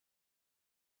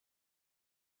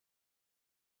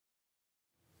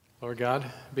Lord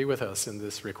God, be with us in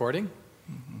this recording,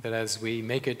 that as we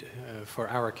make it for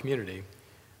our community,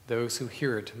 those who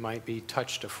hear it might be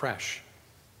touched afresh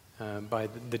by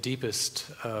the deepest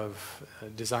of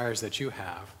desires that you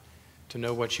have to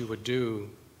know what you would do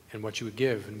and what you would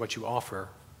give and what you offer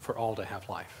for all to have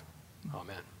life.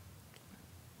 Amen.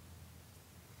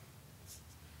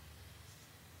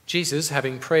 Jesus,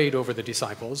 having prayed over the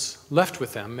disciples, left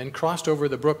with them and crossed over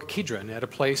the brook Kidron at a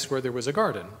place where there was a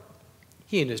garden.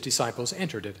 He and his disciples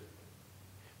entered it.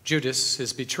 Judas,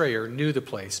 his betrayer, knew the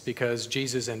place because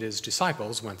Jesus and his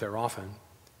disciples went there often.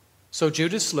 So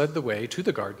Judas led the way to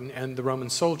the garden, and the Roman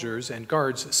soldiers and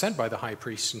guards sent by the high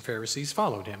priests and Pharisees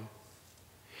followed him.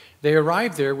 They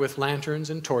arrived there with lanterns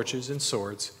and torches and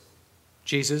swords.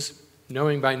 Jesus,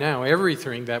 knowing by now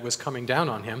everything that was coming down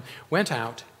on him, went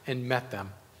out and met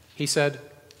them. He said,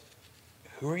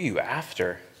 "Who are you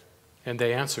after?" And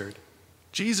they answered,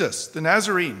 "Jesus, the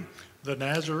Nazarene." The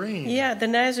Nazarene. Yeah, the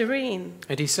Nazarene.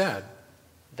 And he said,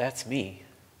 "That's me."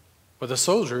 But the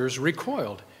soldiers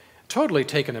recoiled, totally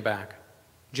taken aback.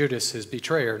 Judas, his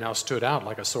betrayer, now stood out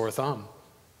like a sore thumb.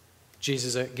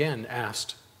 Jesus again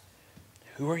asked,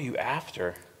 "Who are you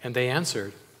after?" And they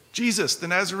answered, "Jesus, the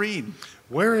Nazarene."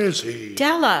 Where is he?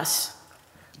 Tell us.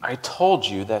 "I told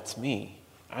you that's me.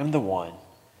 I'm the one.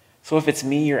 So if it's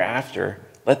me you're after,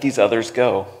 let these others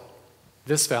go."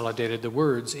 This validated the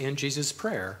words in Jesus'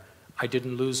 prayer, "I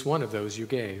didn't lose one of those you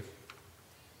gave."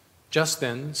 Just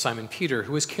then, Simon Peter,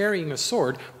 who was carrying a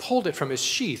sword, pulled it from his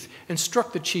sheath and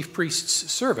struck the chief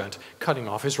priest's servant, cutting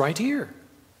off his right ear.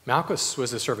 Malchus was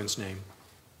the servant's name.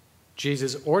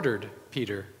 Jesus ordered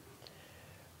Peter,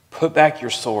 "Put back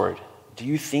your sword. Do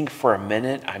you think for a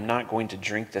minute I'm not going to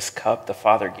drink this cup the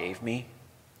Father gave me?"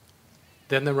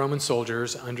 Then the Roman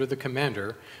soldiers, under the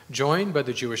commander, joined by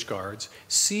the Jewish guards,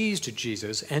 seized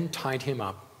Jesus and tied him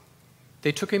up.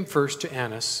 They took him first to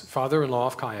Annas, father-in-law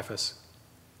of Caiaphas.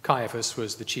 Caiaphas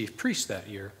was the chief priest that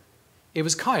year. It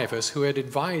was Caiaphas who had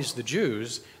advised the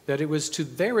Jews that it was to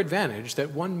their advantage that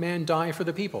one man die for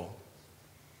the people.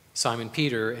 Simon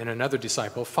Peter and another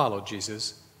disciple followed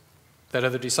Jesus. That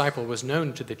other disciple was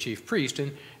known to the chief priest,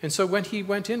 and so when he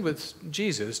went in with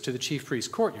Jesus to the chief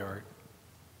priest's courtyard,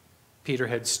 Peter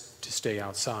had to stay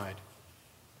outside.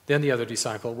 Then the other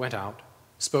disciple went out,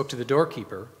 spoke to the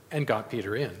doorkeeper, and got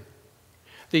Peter in.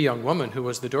 The young woman who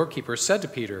was the doorkeeper said to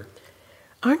Peter,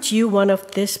 Aren't you one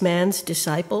of this man's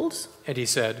disciples? And he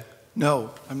said,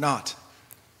 "No, I'm not."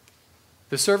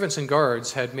 The servants and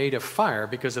guards had made a fire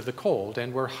because of the cold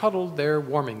and were huddled there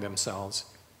warming themselves.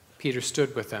 Peter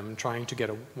stood with them, trying to get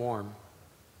warm.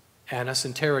 Annas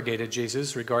interrogated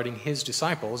Jesus regarding his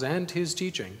disciples and his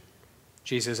teaching.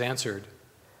 Jesus answered,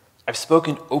 "I've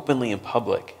spoken openly in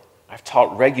public. I've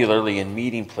taught regularly in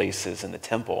meeting places in the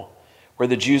temple, where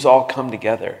the Jews all come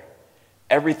together.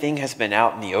 Everything has been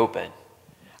out in the open.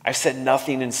 I've said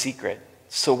nothing in secret,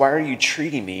 so why are you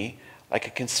treating me like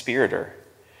a conspirator?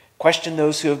 Question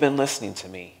those who have been listening to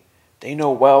me. They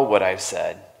know well what I've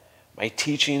said. My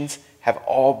teachings have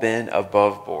all been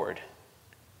above board."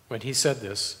 When he said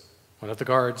this, one of the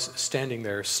guards standing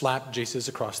there slapped Jesus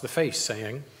across the face,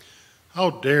 saying,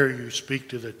 How dare you speak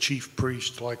to the chief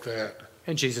priest like that?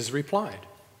 And Jesus replied,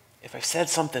 "If I've said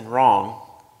something wrong,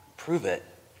 prove it.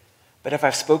 But if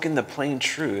I've spoken the plain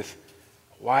truth,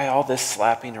 why all this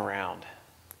slapping around?"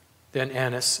 Then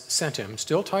Annas sent him,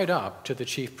 still tied up, to the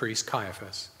chief priest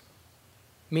Caiaphas.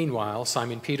 Meanwhile,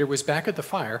 Simon Peter was back at the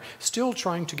fire, still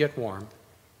trying to get warm.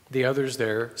 The others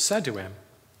there said to him,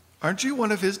 "Aren't you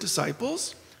one of his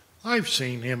disciples?" I've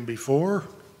seen him before.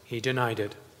 He denied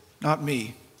it. "Not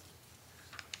me."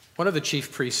 One of the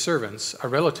chief priest's servants, a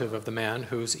relative of the man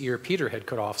whose ear Peter had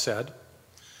cut off, said,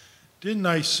 Didn't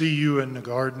I see you in the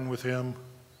garden with him?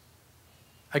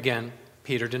 Again,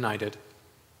 Peter denied it.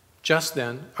 Just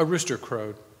then, a rooster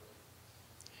crowed.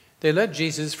 They led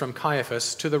Jesus from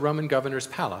Caiaphas to the Roman governor's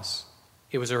palace.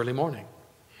 It was early morning.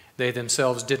 They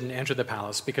themselves didn't enter the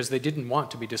palace because they didn't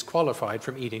want to be disqualified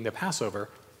from eating the Passover.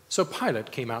 So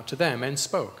Pilate came out to them and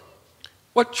spoke.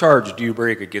 "What charge do you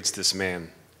bring against this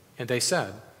man?" And they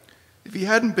said, "If he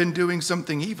hadn't been doing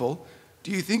something evil,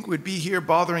 do you think we'd be here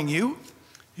bothering you?"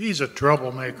 He's a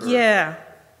troublemaker. Yeah.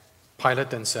 Pilate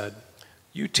then said,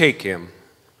 "You take him.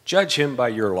 Judge him by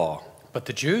your law." But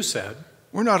the Jews said,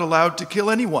 "We're not allowed to kill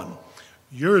anyone."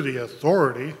 You're the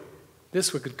authority.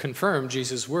 This would confirm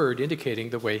Jesus' word indicating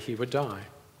the way he would die.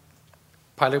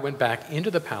 Pilate went back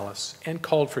into the palace and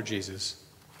called for Jesus.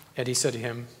 And he said to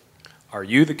him, "Are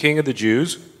you the king of the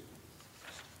Jews?"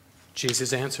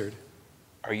 Jesus answered,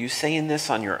 "Are you saying this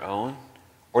on your own,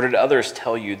 or did others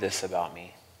tell you this about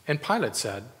me?" And Pilate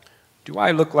said, "Do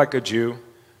I look like a Jew?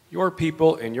 Your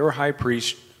people and your high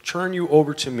priest turn you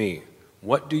over to me,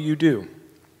 what do you do?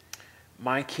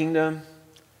 My kingdom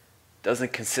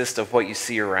doesn't consist of what you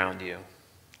see around you.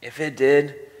 If it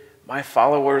did, my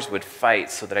followers would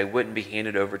fight so that I wouldn't be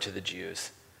handed over to the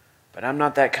Jews. But I'm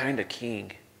not that kind of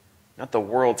king, not the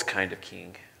world's kind of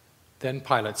king. Then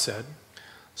Pilate said,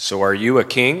 So are you a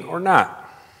king or not?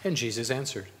 and Jesus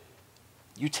answered,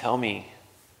 You tell me,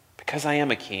 because I am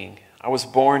a king, I was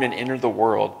born and entered the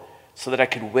world so that I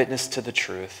could witness to the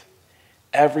truth.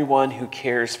 Everyone who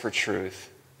cares for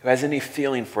truth, who has any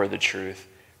feeling for the truth,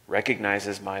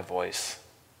 recognizes my voice.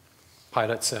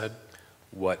 Pilate said.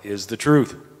 What is the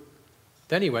truth?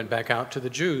 Then he went back out to the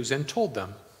Jews and told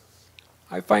them,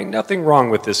 I find nothing wrong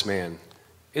with this man.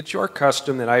 It's your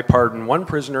custom that I pardon one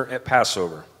prisoner at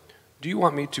Passover. Do you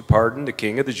want me to pardon the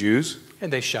king of the Jews?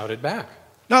 And they shouted back,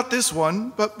 Not this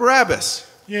one, but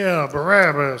Barabbas. Yeah,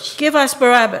 Barabbas. Give us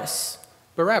Barabbas.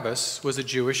 Barabbas was a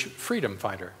Jewish freedom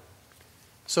fighter.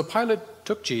 So Pilate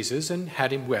took Jesus and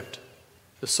had him whipped.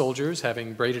 The soldiers,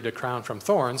 having braided a crown from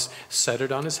thorns, set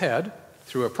it on his head,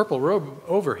 threw a purple robe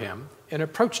over him, and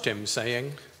approached him,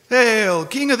 saying, Hail,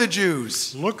 King of the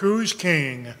Jews! Look who's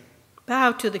king.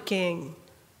 Bow to the king.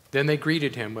 Then they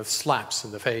greeted him with slaps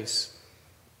in the face.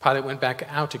 Pilate went back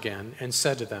out again and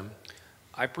said to them,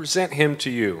 I present him to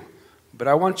you, but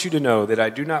I want you to know that I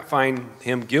do not find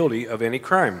him guilty of any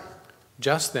crime.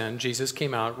 Just then Jesus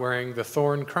came out wearing the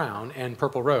thorn crown and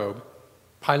purple robe.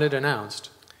 Pilate announced,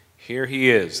 Here he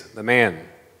is, the man.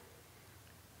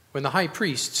 When the high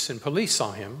priests and police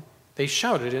saw him, they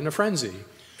shouted in a frenzy.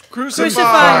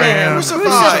 Crucify him!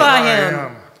 Crucify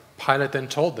him! Pilate then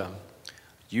told them,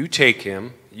 You take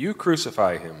him, you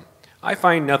crucify him. I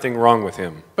find nothing wrong with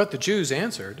him. but the Jews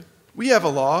answered, We have a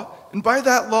law, and by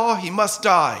that law he must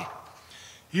die.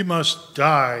 He must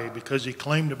die because he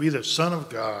claimed to be the Son of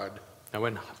God. Now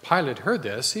when Pilate heard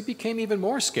this, he became even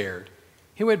more scared.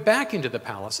 He went back into the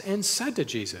palace and said to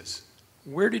Jesus,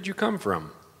 Where did you come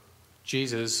from?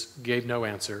 Jesus gave no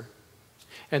answer.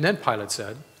 And then Pilate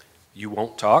said, You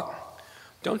won't talk?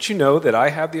 Don't you know that I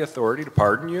have the authority to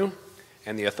pardon you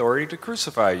and the authority to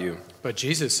crucify you? but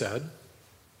Jesus said,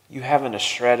 You haven't a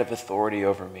shred of authority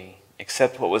over me,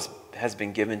 except what has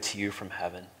been given to you from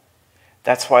heaven.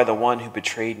 That's why the one who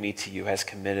betrayed me to you has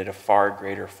committed a far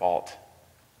greater fault.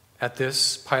 At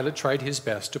this, Pilate tried his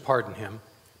best to pardon him,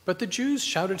 but the Jews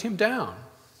shouted him down.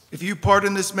 If you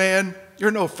pardon this man,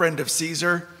 you're no friend of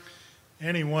Caesar.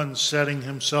 Anyone setting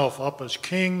himself up as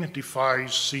king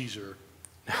defies Caesar.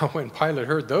 Now when Pilate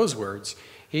heard those words,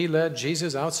 he led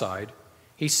Jesus outside.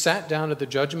 He sat down at the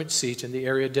judgment seat in the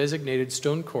area designated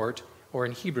Stone Court, or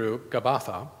in Hebrew,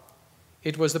 Gabbatha.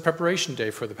 It was the preparation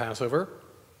day for the Passover.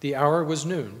 The hour was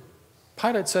noon.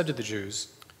 Pilate said to the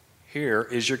Jews, Here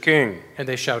is your king. and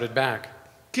they shouted back.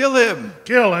 Kill him!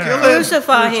 Kill him! Kill him!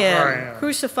 Crucify Crucify him! him.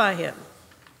 Crucify him!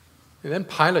 And then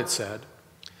Pilate said,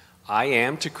 I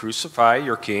am to crucify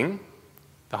your king?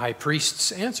 The high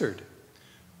priests answered.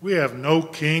 We have no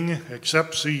king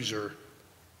except Caesar.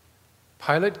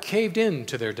 Pilate caved in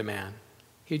to their demand.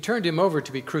 He turned him over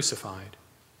to be crucified.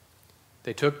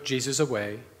 They took Jesus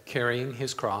away, carrying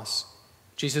his cross.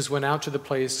 Jesus went out to the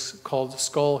place called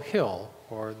Skull Hill,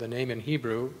 or the name in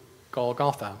Hebrew,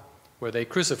 Golgotha, where they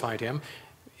crucified him,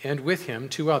 and with him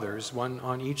 2 others, one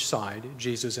on each side,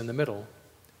 Jesus in the middle.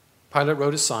 Pilate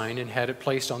wrote a sign and had it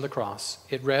placed on the cross.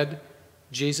 It read,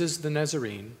 Jesus the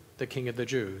Nazarene, the King of the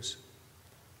Jews.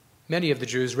 Many of the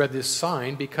Jews read this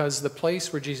sign because the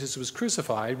place where Jesus was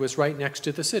crucified was right next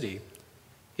to the city.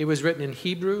 It was written in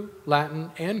Hebrew,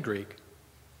 Latin, and Greek.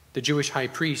 The Jewish high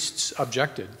priests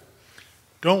objected.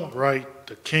 Don't write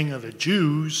the King of the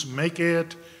Jews. Make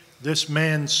it, this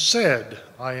man said,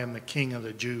 I am the King of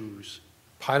the Jews.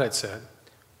 Pilate said,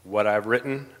 What I've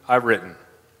written, I've written.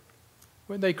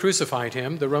 When they crucified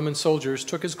him, the Roman soldiers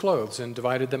took his clothes and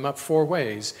divided them up 4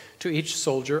 ways, to each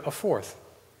soldier a fourth.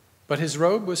 But his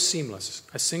robe was seamless,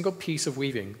 a single piece of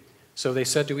weaving. So they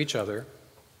said to each other,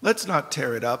 Let's not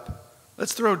tear it up.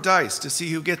 Let's throw dice to see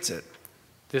who gets it.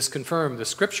 This confirmed the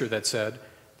scripture that said,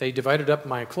 They divided up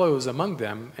my clothes among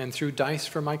them and threw dice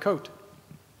for my coat.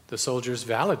 The soldiers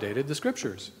validated the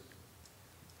scriptures.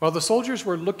 While the soldiers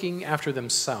were looking after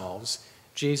themselves,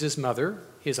 Jesus' mother,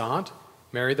 his aunt,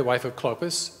 Mary the wife of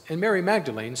Clopas, and Mary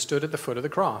Magdalene stood at the foot of the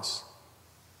cross.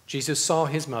 Jesus saw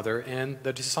his mother and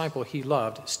the disciple he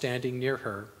loved standing near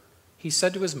her. He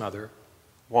said to his mother,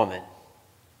 Woman,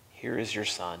 here is your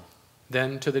son.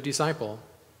 Then to the disciple,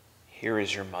 Here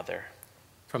is your mother.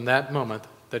 From that moment,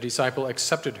 the disciple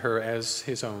accepted her as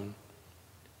his own.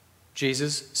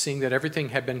 Jesus, seeing that everything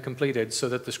had been completed so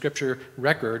that the scripture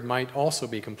record might also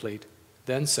be complete,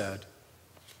 then said,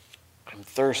 I'm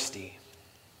thirsty.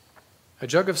 A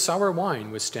jug of sour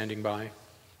wine was standing by.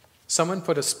 Someone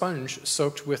put a sponge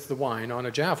soaked with the wine on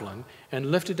a javelin and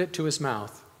lifted it to his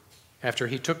mouth. After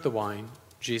he took the wine,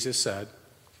 Jesus said,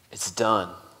 "It's done.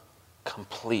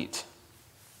 Complete."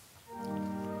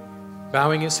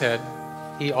 Bowing his head,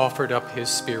 he offered up his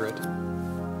spirit.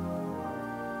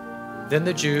 Then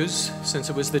the Jews, since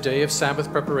it was the day of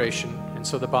Sabbath preparation, and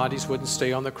so the bodies wouldn't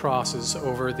stay on the crosses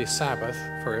over the Sabbath,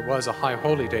 for it was a high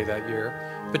holy day that year,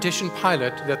 petitioned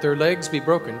Pilate that their legs be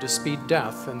broken to speed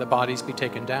death and the bodies be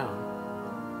taken down.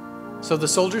 So the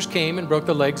soldiers came and broke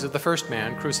the legs of the first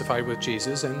man crucified with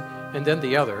Jesus, and then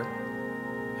the other.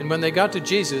 And when they got to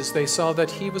Jesus, they saw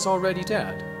that he was already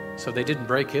dead, so they didn't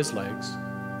break his legs.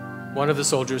 One of the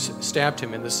soldiers stabbed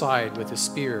him in the side with a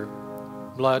spear.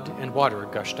 Blood and water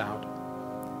gushed out.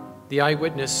 The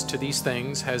eyewitness to these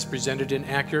things has presented an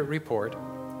accurate report.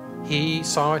 He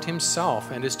saw it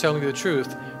himself and is telling the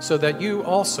truth, so that you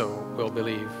also will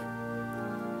believe.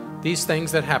 These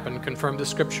things that happened confirm the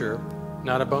scripture,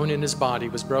 not a bone in his body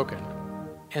was broken,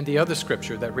 and the other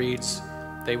scripture that reads,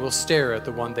 they will stare at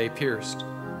the one they pierced.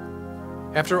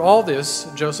 After all this,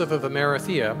 Joseph of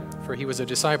Arimathea, for he was a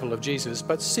disciple of Jesus,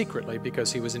 but secretly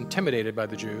because he was intimidated by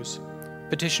the Jews,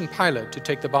 petitioned Pilate to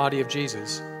take the body of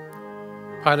Jesus.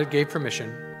 Pilate gave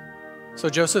permission, so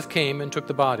Joseph came and took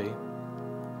the body.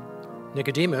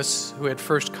 Nicodemus, who had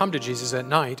first come to Jesus at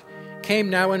night, came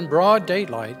now in broad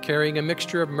daylight carrying a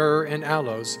mixture of myrrh and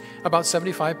aloes, about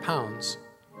 75 pounds.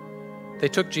 They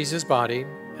took Jesus' body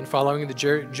and, following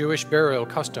the Jewish burial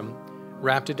custom,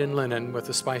 wrapped it in linen with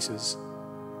the spices.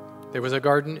 There was a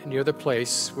garden near the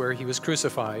place where he was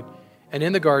crucified, and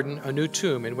in the garden a new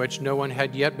tomb in which no one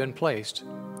had yet been placed.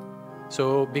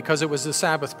 So, because it was the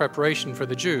Sabbath preparation for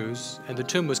the Jews, and the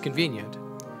tomb was convenient,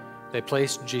 they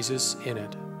placed Jesus in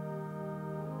it.